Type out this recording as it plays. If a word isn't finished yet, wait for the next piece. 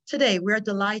Today, we're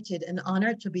delighted and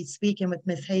honored to be speaking with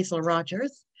Ms. Hazelle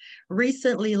Rogers,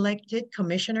 recently elected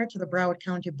Commissioner to the Broward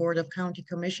County Board of County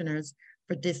Commissioners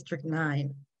for District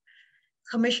 9.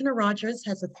 Commissioner Rogers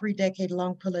has a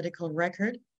 3-decade-long political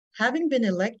record, having been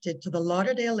elected to the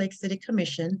Lauderdale Lakes City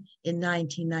Commission in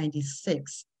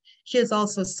 1996. She has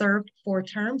also served 4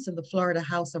 terms in the Florida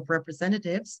House of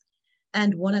Representatives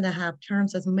and 1.5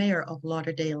 terms as Mayor of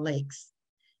Lauderdale Lakes.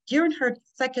 During her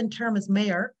 2nd term as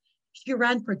mayor, she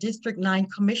ran for District 9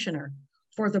 Commissioner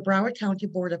for the Broward County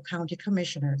Board of County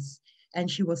Commissioners, and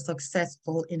she was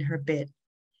successful in her bid.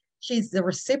 She's the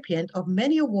recipient of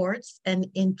many awards, and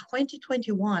in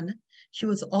 2021, she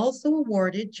was also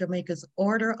awarded Jamaica's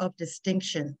Order of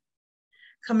Distinction.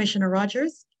 Commissioner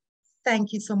Rogers,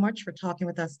 thank you so much for talking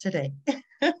with us today.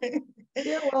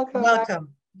 You're welcome. Welcome.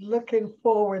 I'm looking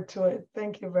forward to it.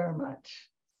 Thank you very much.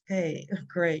 Okay,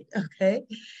 great. Okay,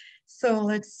 so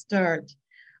let's start.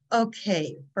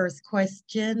 Okay, first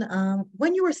question.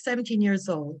 When you were 17 years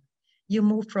old, you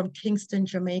moved from Kingston,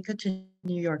 Jamaica to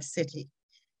New York City.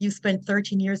 You spent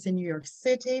 13 years in New York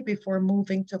City before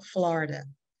moving to Florida.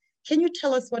 Can you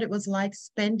tell us what it was like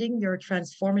spending your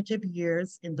transformative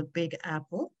years in the Big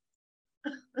Apple?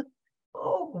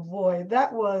 Oh boy,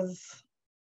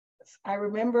 I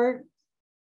remember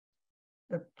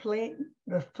the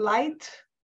flight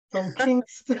from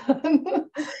Kingston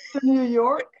to New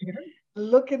York,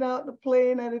 looking out the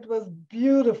plane, and it was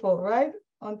beautiful, right?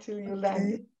 Until you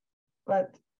landed.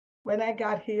 But when I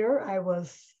got here,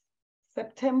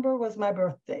 September was my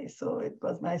birthday. So it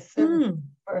was my 7th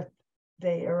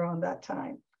birthday around that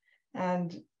time.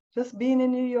 And just being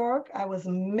in New York, I was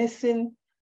missing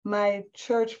my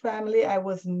church family. I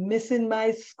was missing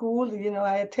my school. You know,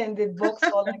 I attended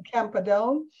Vauxhall and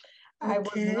Camperdown. I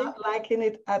was not liking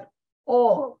it at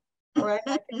all. All right.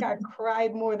 I think I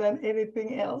cried more than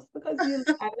anything else because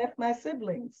I left my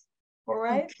siblings. All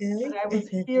right. But I was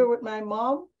here with my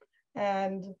mom,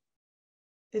 and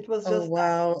it was just, it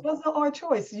wasn't our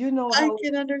choice. You know how I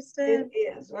can understand.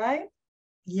 it is, right?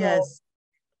 Yes.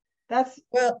 So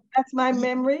that's my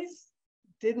memories.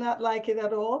 Did not like it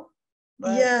at all.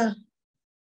 But yeah.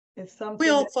 It's something. We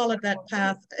all followed that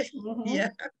path. Yeah.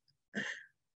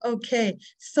 Okay.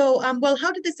 So, well,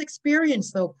 how did this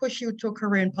experience, though, push you to a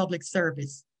career in public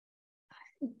service?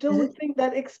 I don't think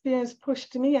that experience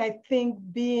pushed me. I think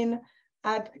being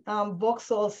at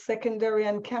Vauxhall Secondary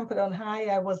and Camperdown High,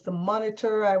 I was the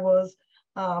monitor. I was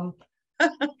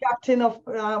captain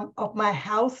of my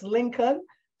house, Lincoln,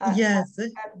 at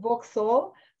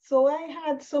Vauxhall. So I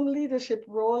had some leadership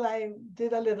role. I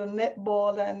did a little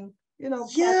netball and, part of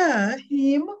the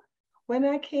team. When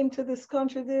I came to this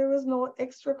country, there was no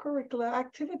extracurricular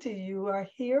activity. You are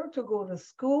here to go to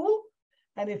school.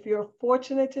 And if you're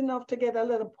fortunate enough to get a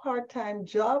little part-time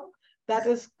job, that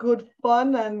is good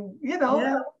fun and,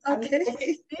 an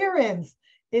experience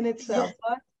in itself.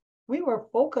 But we were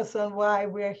focused on why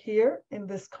we're here in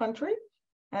this country.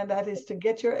 And that is to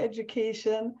get your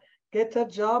education, get a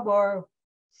job, or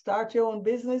start your own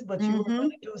business, but you were going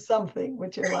to do something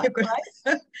with your life,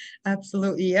 right?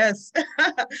 Absolutely, yes.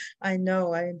 I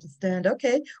know, I understand.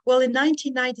 Okay, well, in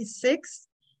 1996,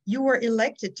 you were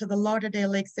elected to the Lauderdale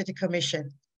Lakes City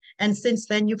Commission. And since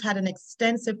then, you've had an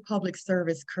extensive public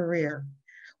service career.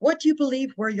 What do you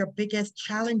believe were your biggest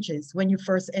challenges when you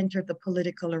first entered the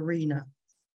political arena?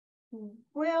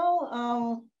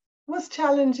 Well, it was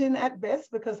challenging at best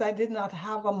because I did not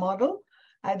have a model.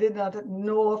 I did not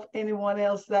know of anyone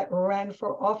else that ran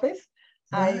for office.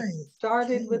 I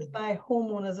started with my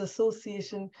homeowners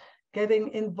association, getting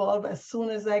involved as soon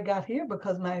as I got here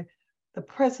because the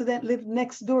president lived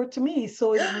next door to me.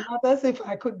 So it's not as if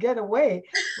I could get away,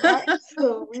 right?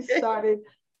 So we started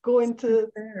going to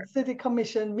city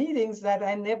commission meetings that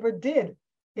I never did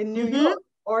in New York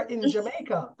or in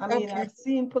Jamaica. I mean, I've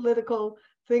seen political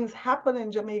things happen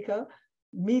in Jamaica,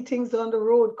 meetings on the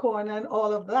road corner and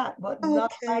all of that, but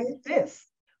not like this.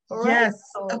 All right.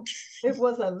 So it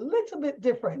was a little bit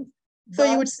different. So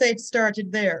you would say it started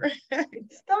there?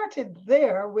 It started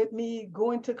there with me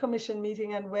going to commission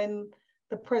meeting, and when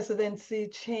the presidency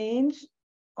changed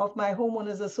of my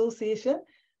homeowners association,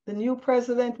 the new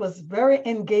president was very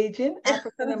engaging,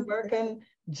 African-American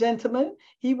gentleman.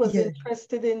 He was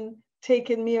interested in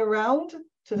taking me around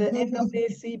to the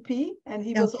NAACP, and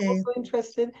he was also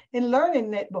interested in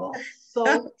learning netball.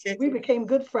 So we became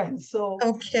good friends. So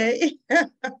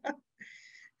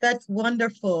that's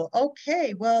wonderful.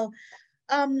 Okay, well,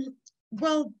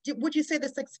 would you say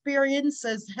this experience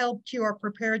has helped you or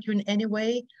prepared you in any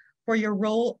way for your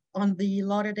role on the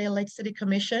Lauderdale Lakes City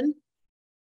Commission?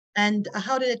 And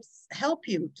how did it help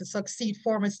you to succeed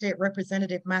former State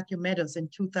Representative Matthew Meadows in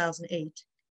 2008?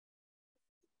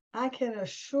 I can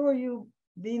assure you,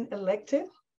 being elected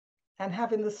and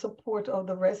having the support of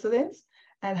the residents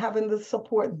and having the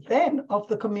support then of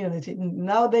the community.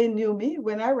 Now they knew me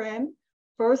when I ran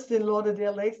first in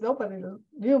Lauderdale Lakes. Nobody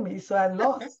knew me, so I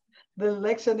lost the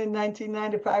election in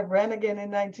 1995, ran again in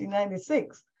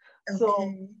 1996. Okay.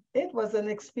 So it was an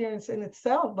experience in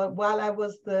itself. But while I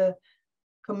was the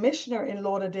commissioner in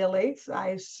Lauderdale Lakes,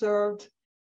 I served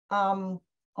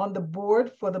on the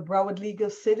board for the Broward League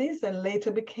of Cities and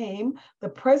later became the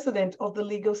president of the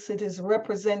League of Cities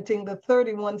representing the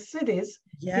 31 cities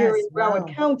here in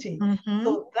Broward County.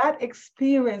 So that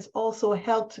experience also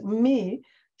helped me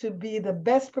to be the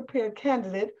best prepared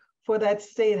candidate for that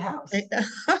state house.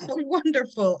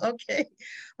 Wonderful. Okay.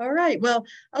 All right. Well,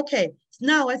 okay.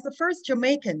 Now, as the first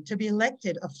Jamaican to be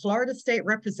elected a Florida state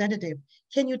representative,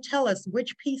 can you tell us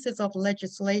which pieces of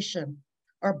legislation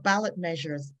or ballot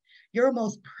measures you're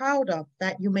most proud of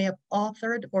that you may have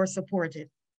authored or supported?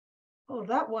 Oh,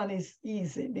 that one is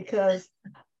easy because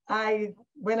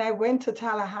when I went to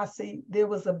Tallahassee, there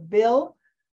was a bill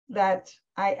that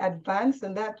I advanced,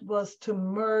 and that was to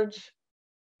merge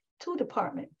two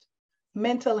departments,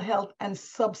 mental health and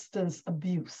substance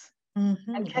abuse.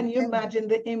 And can you imagine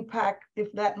the impact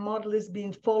if that model is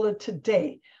being followed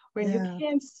today, when you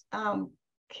can't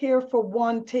care for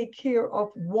one, take care of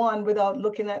one without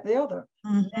looking at the other?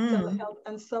 Mental health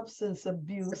and substance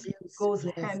abuse goes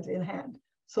hand in hand.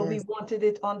 So we wanted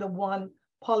it under one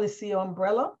policy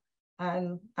umbrella,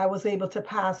 and I was able to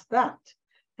pass that.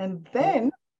 And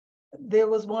then there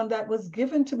was one that was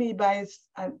given to me by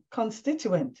a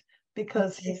constituent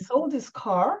because he sold his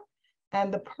car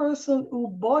and the person who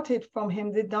bought it from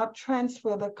him did not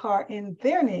transfer the car in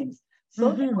their names.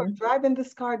 So they were driving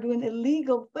this car doing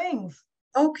illegal things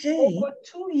over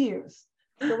 2 years.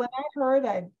 So when I heard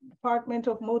at Department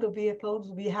of Motor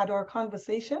Vehicles, we had our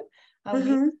conversation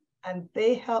and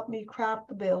they helped me craft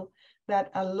the bill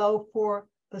that allowed for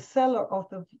the seller of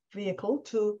the vehicle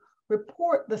to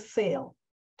report the sale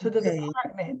to the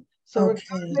department. So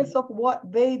regardless of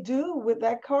what they do with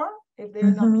that car, if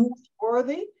they're not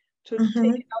worthy to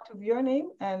take it out of your name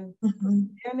and put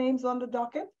their names on the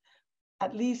docket,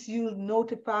 at least you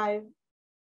notify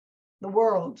the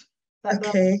world that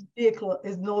the vehicle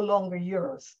is no longer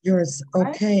yours. Yours,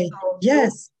 okay. Right? So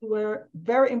yes. Those were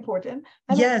very important.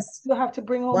 And you have to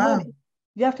bring home money.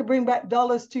 You have to bring back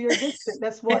dollars to your district.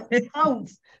 That's what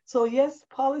counts. So yes,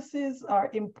 policies are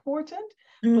important,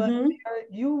 but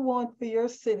you want for your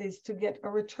cities to get a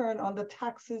return on the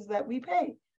taxes that we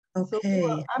pay. So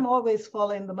I'm always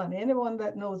following the money. Anyone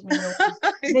that knows me knows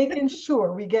making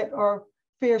sure we get our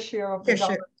fair share of the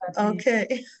dollars.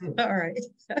 Okay, all right.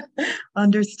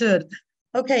 Understood.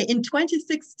 Okay, in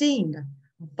 2016,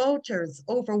 voters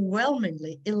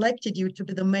overwhelmingly elected you to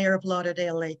be the mayor of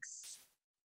Lauderdale Lakes.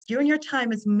 During your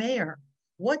time as mayor,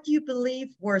 what do you believe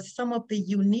were some of the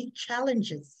unique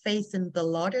challenges facing the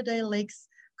Lauderdale Lakes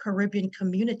Caribbean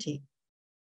community?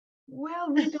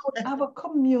 Well, we don't have a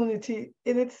community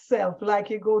in itself. Like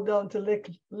you go down to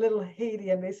little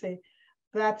Haiti and they say,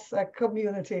 that's a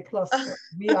community cluster.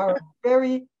 We are a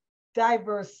very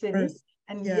diverse city,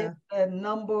 and yet a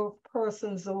number of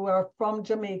persons who are from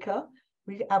Jamaica.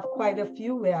 We have quite a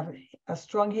few. We have a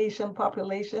strong Haitian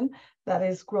population that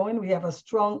is growing. We have a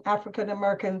strong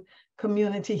African-American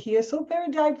community here, so very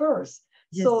diverse.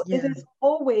 It is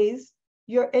always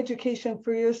your education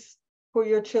for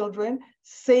your children.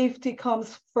 Safety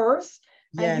comes first,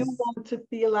 and you want to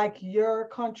feel like your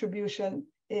contribution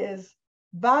is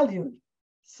valued.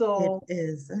 So it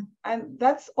is. And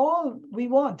that's all we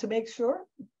want, to make sure,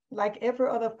 like every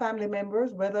other family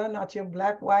members, whether or not you're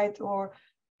Black, white, or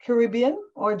Caribbean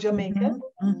or Jamaican,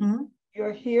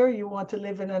 you're here, you want to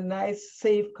live in a nice,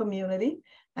 safe community,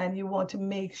 and you want to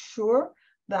make sure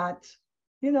that,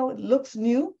 it looks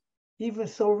new. Even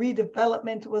so,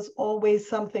 redevelopment was always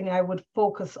something I would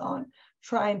focus on,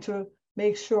 trying to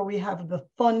make sure we have the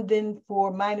funding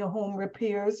for minor home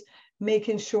repairs,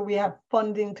 making sure we have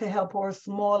funding to help our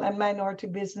small and minority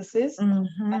businesses, and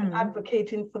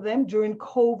advocating for them during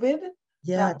COVID.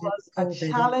 That was a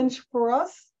challenge for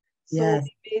us. So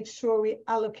we made sure we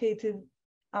allocated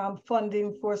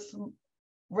funding for some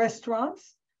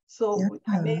restaurants. So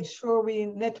I made sure we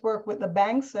network with the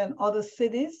banks and other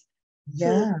cities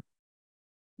to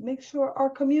make sure our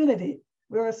community,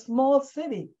 we're a small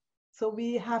city, so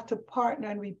we have to partner,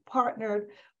 and we partnered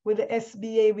with the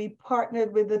SBA, we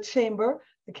partnered with the Chamber,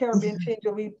 the Caribbean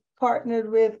Chamber, we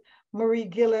partnered with Marie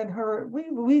Gill and her,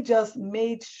 we just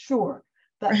made sure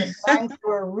that the banks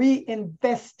were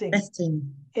reinvesting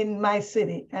in my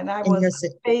city. And I was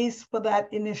faced for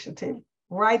that initiative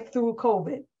right through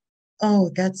COVID.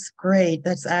 Oh, that's great.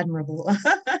 That's admirable.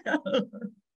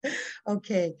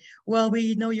 Okay. Well,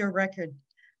 we know your record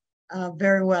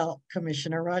very well,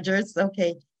 Commissioner Rogers.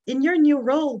 Okay. In your new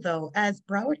role, though, as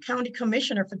Broward County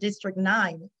Commissioner for District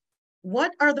 9,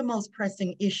 what are the most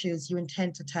pressing issues you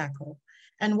intend to tackle?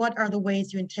 And what are the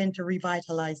ways you intend to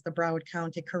revitalize the Broward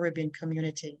County Caribbean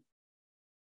community?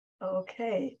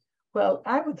 Okay. Well,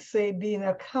 I would say being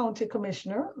a county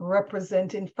commissioner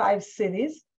representing 5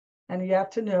 cities, and you have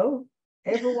to know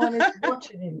everyone is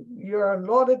watching you. You're a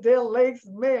Lauderdale Lakes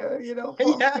mayor,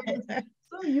 Yeah.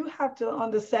 so you have to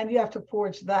understand, you have to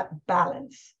forge that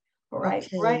balance. All right.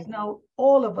 Right Okay. now,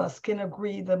 all of us can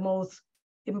agree the most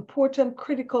important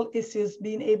critical issues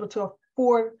being able to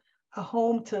afford a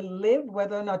home to live,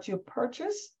 whether or not you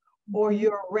purchase or Mhm.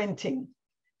 you're renting.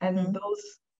 And Mhm.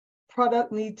 those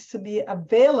product needs to be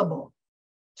available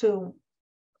to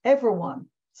everyone.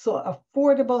 So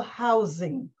affordable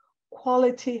housing,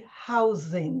 quality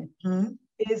housing Mhm.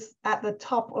 is at the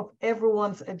top of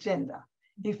everyone's agenda.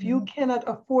 If you Mhm. cannot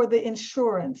afford the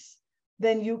insurance,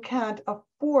 then you can't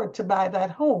afford to buy that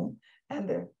home. And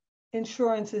the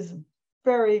insurance is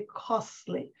very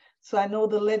costly. So I know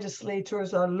the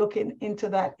legislators are looking into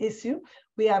that issue.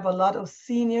 We have a lot of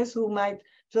seniors who might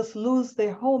just lose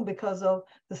their home because of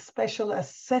the special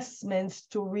assessments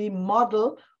to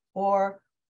remodel or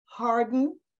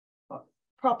harden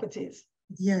properties.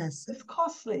 Yes. It's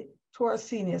costly to our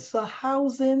seniors. So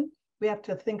housing, we have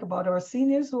to think about our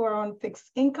seniors who are on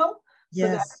fixed income. So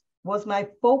that Yes. was my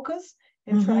focus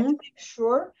in trying to Mhm. make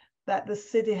sure that the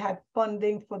city had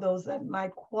funding for those that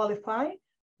might qualify,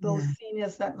 those Yeah.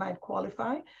 seniors that might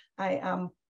qualify. I am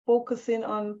focusing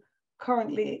on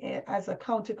currently as a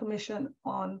county commission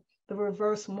on the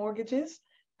reverse mortgages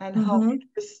and how it Mhm.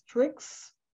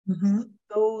 restricts Mhm.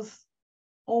 those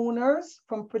owners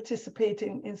from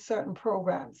participating in certain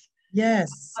programs.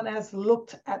 Yes. And has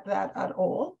looked at that at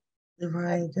all. And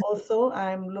Right. also,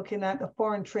 I'm looking at the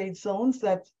foreign trade zones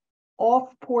that's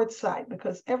off port side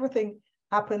because everything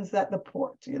happens at the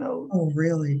port. Oh,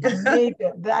 really?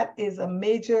 That is a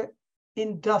major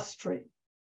industry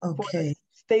for the Okay.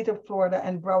 state of Florida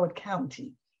and Broward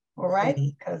County. All right,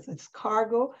 Okay. because it's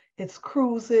cargo, it's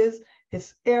cruises,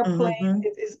 it's airplane, Mhm.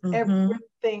 it is Mhm.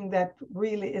 everything that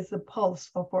really is the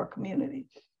pulse of our community.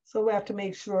 So we have to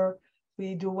make sure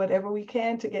we do whatever we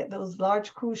can to get those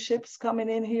large cruise ships coming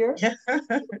in here, Yeah.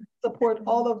 support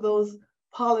all of those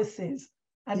policies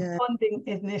and Yeah. funding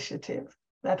initiatives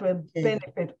that will Okay.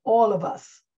 benefit all of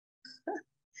us.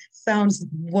 Sounds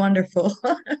wonderful.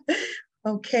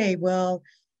 Okay. Well,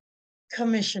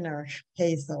 Commissioner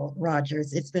Hazelle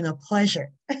Rogers, it's been a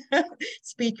pleasure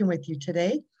speaking with you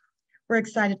today. We're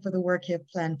excited for the work you have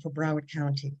planned for Broward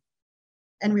County.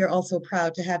 And we are also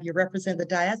proud to have you represent the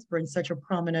diaspora in such a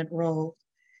prominent role.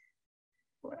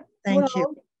 Thank you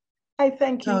Well, I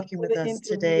thank for you talking for with the us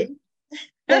interview. today.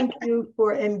 Thank you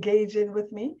for engaging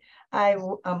with me. I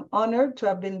am honored to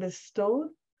have been bestowed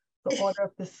the Order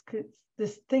of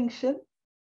Distinction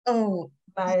Oh,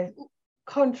 by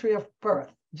country of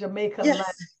birth, Jamaica land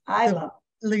yes, I the love.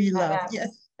 Louis And Love. I'm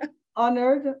Yes.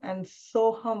 honored and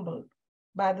so humbled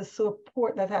by the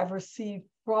support that I've received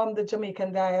from the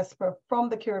Jamaican diaspora, from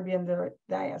the Caribbean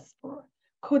diaspora.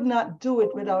 Could not do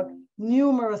it without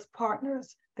numerous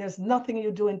partners. There's nothing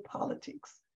you do in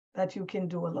politics that you can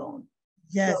do alone.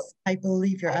 So Yes, I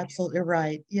believe you're I absolutely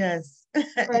right. Yes.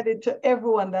 credit to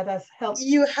everyone that has helped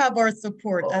You have our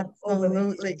support, over the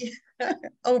years. absolutely.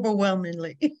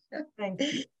 Overwhelmingly. Thank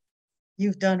you.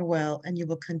 You've done well, and you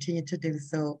will continue to do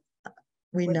so.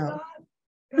 We With know.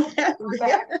 God, God's got my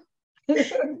back.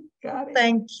 Got it.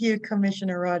 Thank you,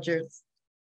 Commissioner Rogers.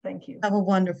 Thank you. Have a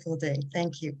wonderful day.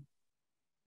 Thank you.